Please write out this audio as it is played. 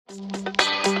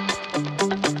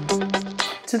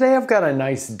Today I've got a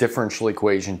nice differential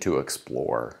equation to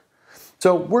explore.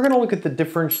 So we're going to look at the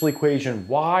differential equation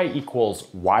y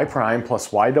equals y prime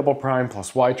plus y double prime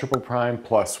plus y triple prime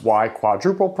plus y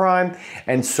quadruple prime,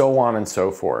 and so on and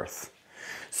so forth.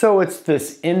 So it's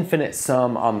this infinite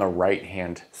sum on the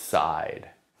right-hand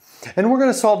side. And we're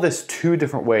going to solve this two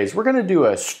different ways. We're going to do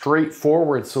a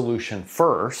straightforward solution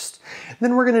first,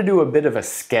 then we're going to do a bit of a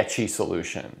sketchy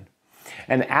solution.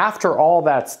 And after all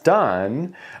that's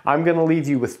done, I'm going to leave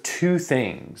you with two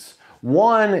things.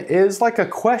 One is like a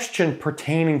question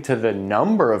pertaining to the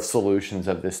number of solutions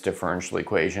of this differential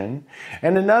equation,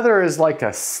 and another is like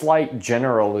a slight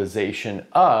generalization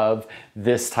of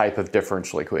this type of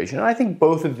differential equation. And I think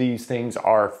both of these things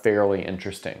are fairly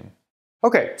interesting.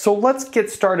 Okay, so let's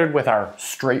get started with our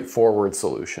straightforward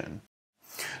solution.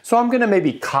 So I'm going to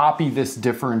maybe copy this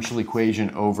differential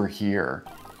equation over here.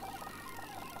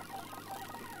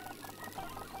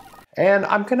 And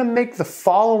I'm going to make the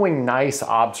following nice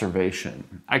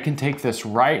observation. I can take this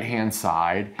right-hand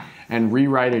side and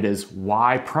rewrite it as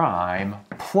y prime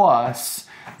plus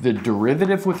the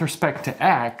derivative with respect to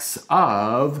x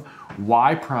of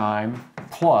y prime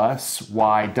plus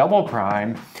y double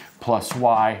prime plus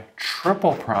y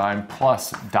triple prime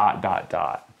plus dot dot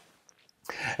dot.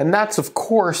 And that's of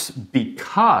course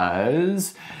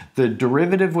because the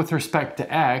derivative with respect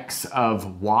to x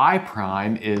of y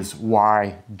prime is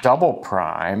y double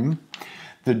prime.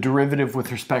 The derivative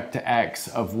with respect to x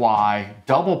of y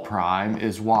double prime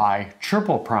is y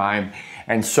triple prime,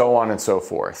 and so on and so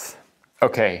forth.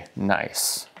 Okay,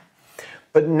 nice.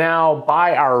 But now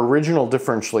by our original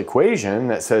differential equation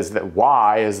that says that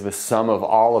y is the sum of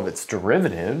all of its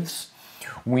derivatives,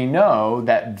 we know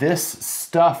that this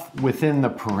stuff within the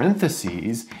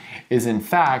parentheses is in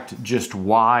fact just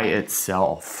y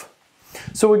itself.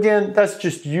 So again, that's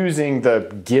just using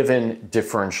the given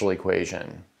differential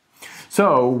equation.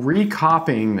 So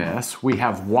recopying this, we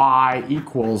have y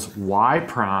equals y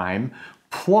prime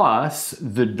plus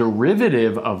the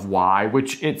derivative of y,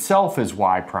 which itself is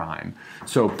y prime.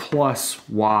 So plus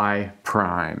y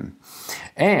prime.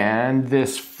 And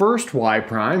this first y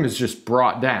prime is just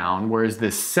brought down, whereas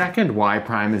this second y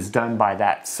prime is done by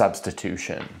that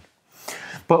substitution.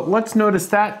 But let's notice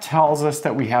that tells us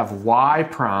that we have y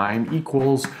prime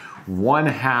equals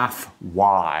 1/2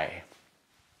 y.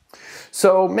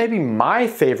 So maybe my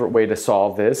favorite way to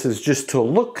solve this is just to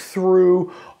look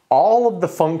through all of the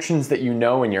functions that you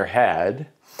know in your head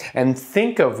and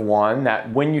think of one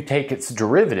that when you take its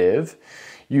derivative,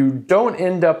 you don't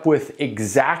end up with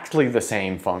exactly the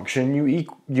same function.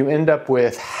 You end up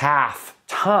with half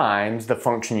times the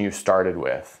function you started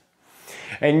with.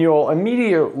 And you'll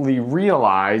immediately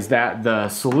realize that the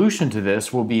solution to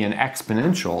this will be an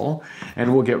exponential,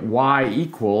 and we'll get y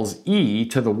equals e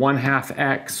to the 1/2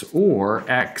 x, or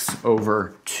x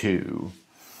over 2.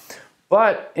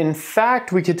 But in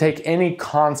fact, we could take any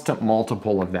constant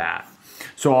multiple of that.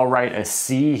 So I'll write a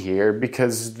c here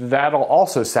because that'll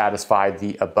also satisfy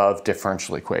the above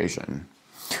differential equation.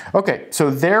 Okay, so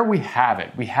there we have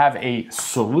it. We have a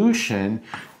solution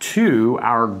to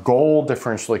our goal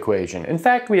differential equation. In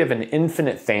fact, we have an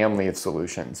infinite family of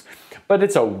solutions, but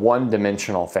it's a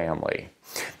one-dimensional family.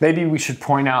 Maybe we should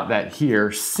point out that here,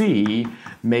 c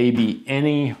may be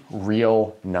any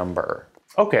real number.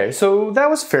 Okay, so that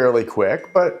was fairly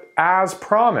quick, but as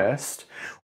promised,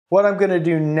 what I'm going to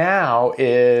do now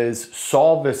is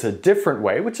solve this a different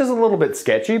way, which is a little bit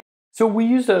sketchy. So we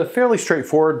used a fairly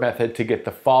straightforward method to get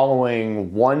the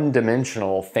following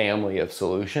one-dimensional family of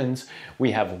solutions.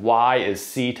 We have y is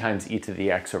c times e to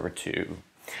the x over 2.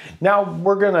 Now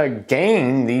we're going to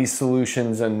gain these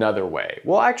solutions another way.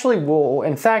 Well, actually, we'll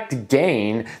in fact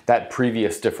gain that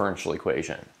previous differential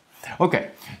equation. Okay,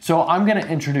 so I'm going to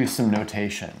introduce some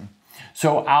notation.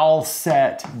 So I'll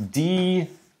set d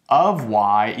of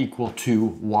y equal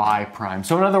to y prime.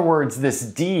 So in other words, this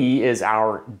d is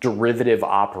our derivative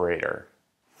operator.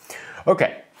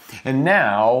 Okay, and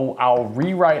now I'll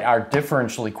rewrite our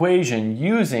differential equation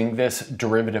using this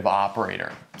derivative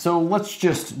operator. So let's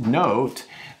just note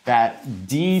that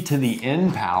d to the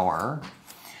n power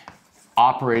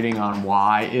operating on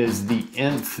y is the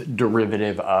nth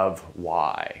derivative of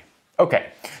y.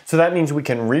 Okay, so that means we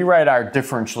can rewrite our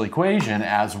differential equation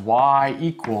as y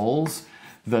equals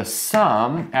the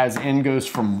sum as n goes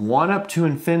from 1 up to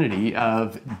infinity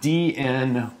of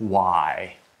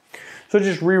dny. So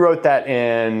just rewrote that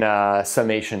in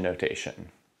summation notation.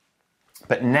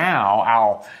 But now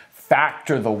I'll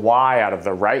factor the y out of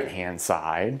the right-hand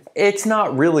side. It's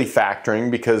not really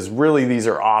factoring because really these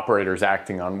are operators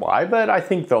acting on y, but I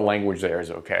think the language there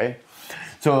is okay.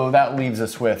 So that leaves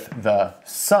us with the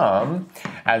sum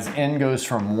as n goes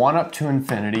from 1 up to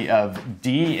infinity of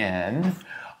dn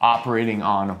operating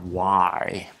on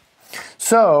y.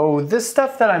 So this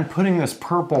stuff that I'm putting this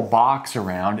purple box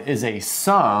around is a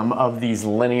sum of these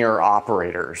linear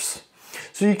operators.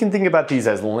 So you can think about these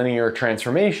as linear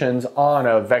transformations on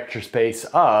a vector space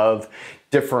of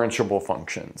differentiable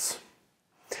functions.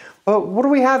 But what do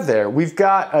we have there? We've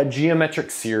got a geometric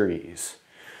series.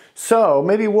 So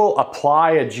maybe we'll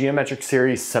apply a geometric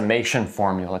series summation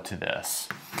formula to this.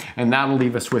 And that'll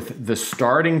leave us with the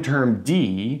starting term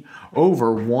d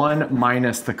over 1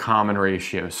 minus the common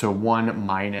ratio, so 1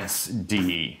 minus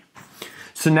d.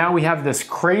 So now we have this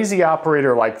crazy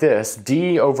operator like this,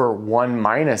 d over 1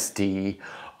 minus d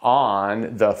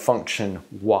on the function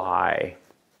y.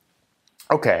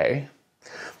 Okay.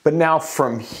 But now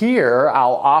from here,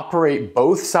 I'll operate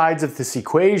both sides of this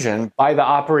equation by the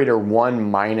operator 1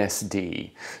 minus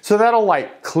d. So that'll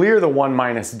like clear the 1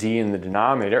 minus d in the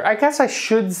denominator. I guess I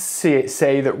should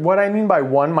say that what I mean by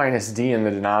 1 minus d in the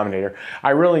denominator,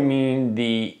 I really mean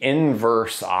the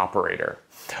inverse operator.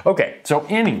 Okay, so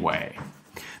anyway,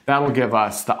 that'll give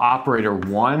us the operator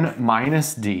 1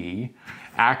 minus d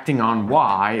acting on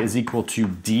y is equal to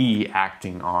d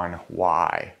acting on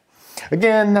y.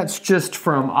 Again, that's just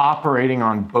from operating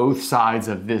on both sides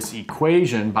of this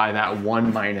equation by that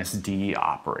 1 minus d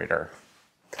operator.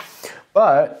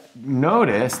 But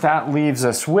notice that leaves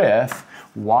us with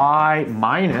y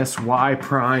minus y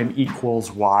prime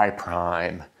equals y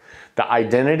prime. The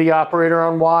identity operator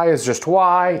on y is just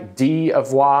y, d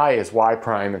of y is y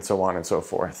prime, and so on and so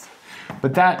forth.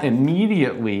 But that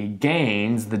immediately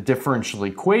gains the differential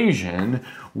equation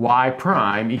y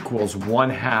prime equals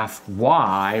 1/2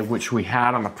 y, which we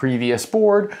had on the previous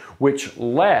board, which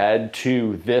led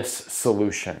to this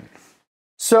solution.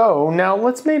 So now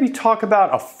let's maybe talk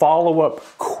about a follow-up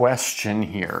question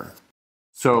here.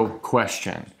 So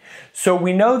question. So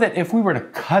we know that if we were to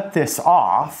cut this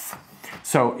off,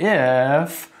 so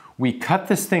if we cut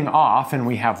this thing off and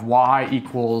we have y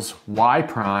equals y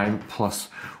prime plus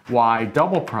y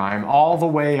double prime all the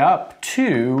way up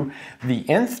to the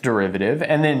nth derivative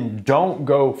and then don't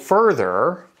go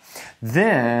further,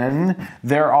 then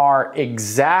there are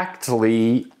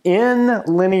exactly n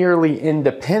linearly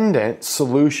independent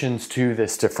solutions to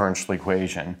this differential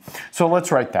equation. So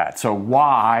let's write that. So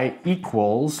y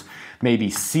equals maybe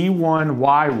c1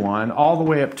 y1 all the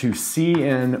way up to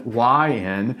cn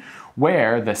yn,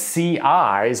 where the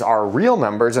ci's are real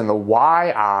numbers and the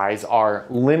yi's are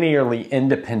linearly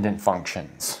independent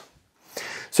functions.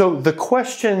 So the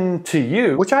question to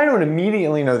you, which I don't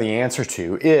immediately know the answer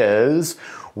to, is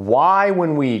why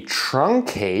when we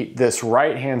truncate this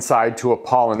right-hand side to a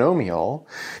polynomial,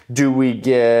 do we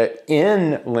get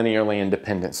n linearly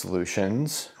independent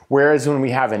solutions, whereas when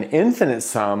we have an infinite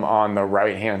sum on the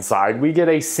right-hand side, we get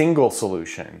a single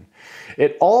solution?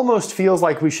 It almost feels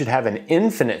like we should have an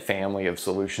infinite family of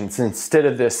solutions instead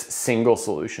of this single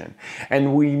solution.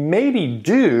 And we maybe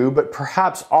do, but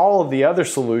perhaps all of the other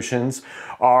solutions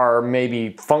are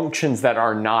maybe functions that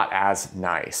are not as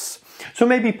nice. So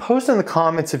maybe post in the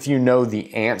comments if you know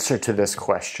the answer to this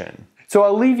question. So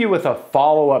I'll leave you with a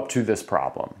follow-up to this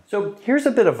problem. So here's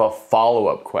a bit of a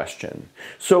follow-up question.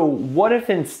 So what if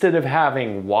instead of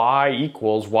having y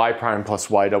equals y prime plus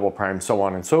y double prime, so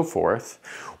on and so forth,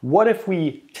 what if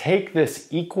we take this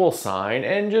equal sign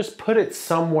and just put it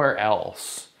somewhere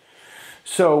else?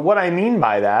 So what I mean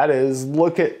by that is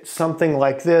look at something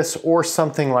like this or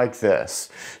something like this.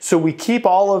 So we keep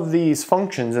all of these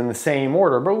functions in the same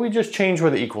order, but we just change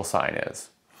where the equal sign is.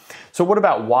 So what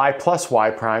about y plus y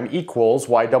prime equals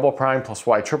y double prime plus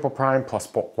y triple prime plus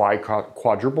y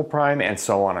quadruple prime, and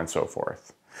so on and so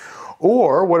forth?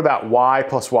 Or what about y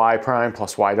plus y prime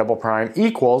plus y double prime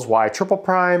equals y triple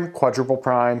prime, quadruple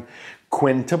prime,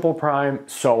 quintuple prime,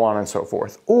 so on and so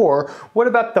forth? Or what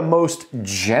about the most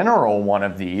general one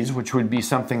of these, which would be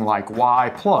something like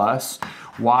y plus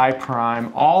y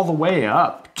prime all the way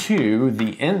up to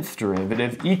the nth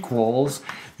derivative equals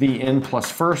the n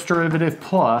plus first derivative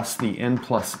plus the n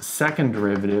plus second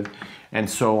derivative, and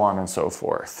so on and so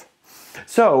forth.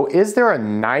 So is there a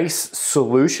nice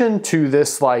solution to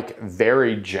this like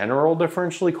very general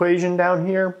differential equation down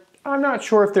here? I'm not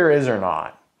sure if there is or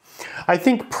not. I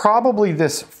think probably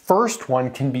this first one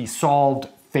can be solved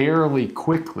fairly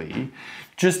quickly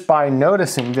just by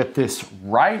noticing that this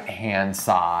right-hand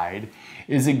side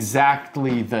is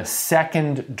exactly the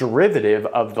second derivative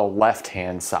of the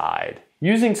left-hand side,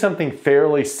 using something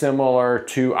fairly similar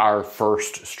to our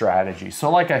first strategy. So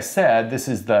like I said, this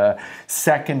is the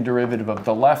second derivative of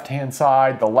the left-hand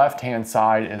side. The left-hand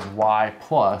side is y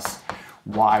plus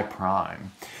y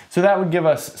prime. So that would give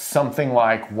us something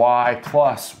like y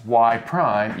plus y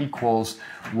prime equals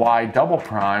y double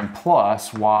prime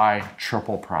plus y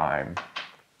triple prime.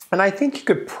 And I think you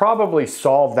could probably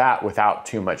solve that without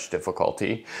too much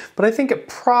difficulty, but I think it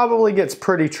probably gets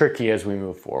pretty tricky as we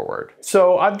move forward.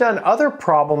 So I've done other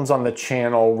problems on the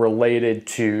channel related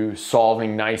to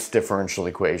solving nice differential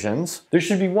equations. There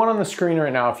should be one on the screen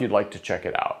right now if you'd like to check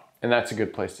it out, and that's a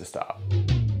good place to stop.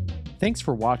 Thanks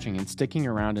for watching and sticking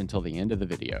around until the end of the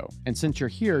video. And since you're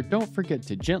here, don't forget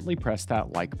to gently press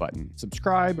that like button,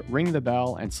 subscribe, ring the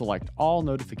bell, and select all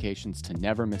notifications to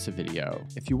never miss a video.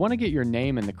 If you want to get your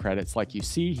name in the credits like you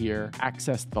see here,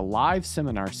 access the live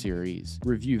seminar series,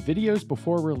 review videos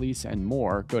before release, and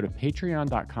more, go to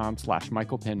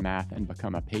patreon.com/MichaelPennMath and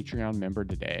become a Patreon member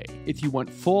today. If you want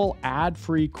full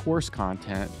ad-free course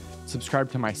content, subscribe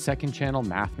to my second channel,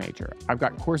 Math Major. I've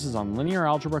got courses on linear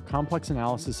algebra, complex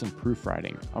analysis, and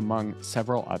proofwriting, among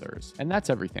several others. And that's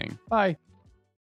everything. Bye.